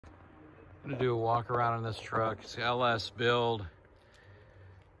I'm gonna do a walk around on this truck. It's LS build.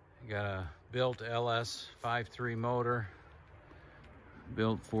 You got a built LS 5.3 motor,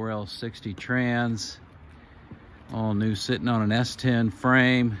 built 4L60 trans, all new, sitting on an S10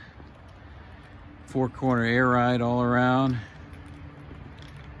 frame, 4-corner air ride all around.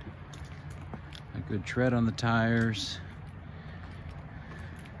 A good tread on the tires.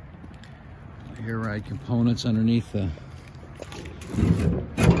 Air ride components underneath the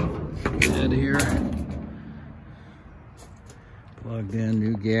bed here. Plugged in,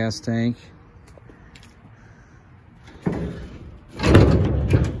 new gas tank.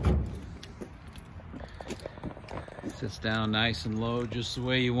 Sits down nice and low, just the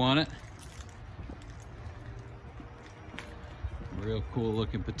way you want it. Real cool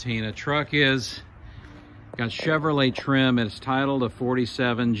looking Patina. Truck is got Chevrolet trim. It's titled a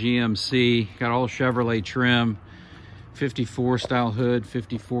 47 GMC. Got all Chevrolet trim. 54 style hood,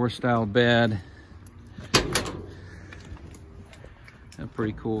 54 style bed. A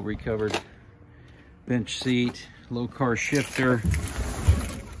pretty cool recovered bench seat, low car shifter.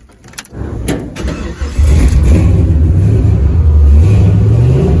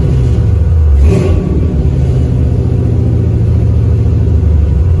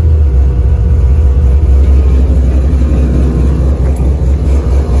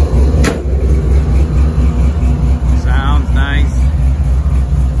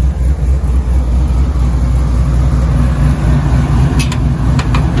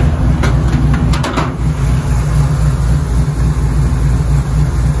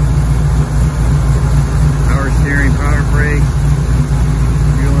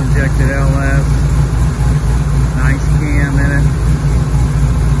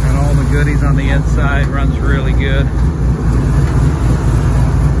 On the inside, runs really good.